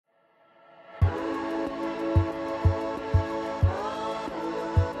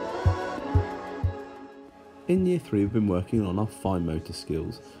In year 3 we've been working on our fine motor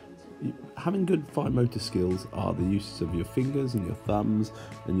skills. Having good fine motor skills are the uses of your fingers and your thumbs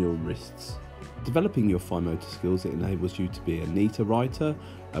and your wrists. Developing your fine motor skills, it enables you to be a neater writer,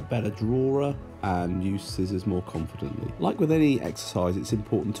 a better drawer, and use scissors more confidently. Like with any exercise, it's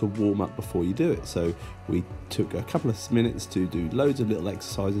important to warm up before you do it. So we took a couple of minutes to do loads of little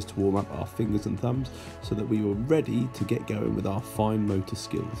exercises to warm up our fingers and thumbs so that we were ready to get going with our fine motor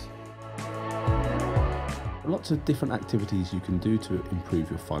skills. Lots of different activities you can do to improve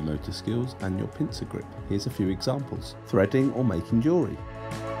your fine motor skills and your pincer grip. Here's a few examples. Threading or making jewellery.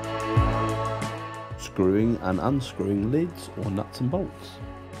 Screwing and unscrewing lids or nuts and bolts.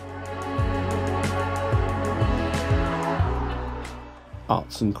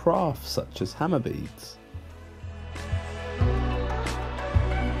 Arts and crafts such as hammer beads.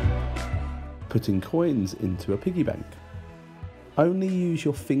 Putting coins into a piggy bank. Only use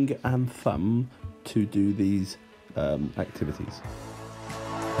your finger and thumb to do these activities.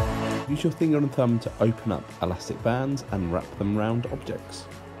 Use your finger and thumb to open up elastic bands and wrap them around objects.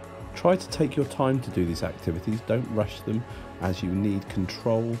 Try to take your time to do these activities, don't rush them, as you need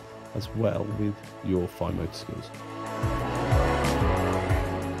control as well with your fine motor skills.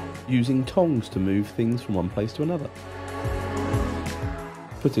 Using tongs to move things from one place to another.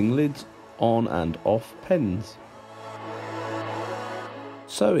 Putting lids on and off pens.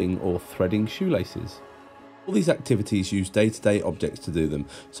 Sewing or threading shoelaces. All these activities use day-to-day objects to do them,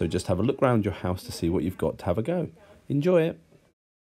 so just have a look around your house to see what you've got to have a go. Enjoy it!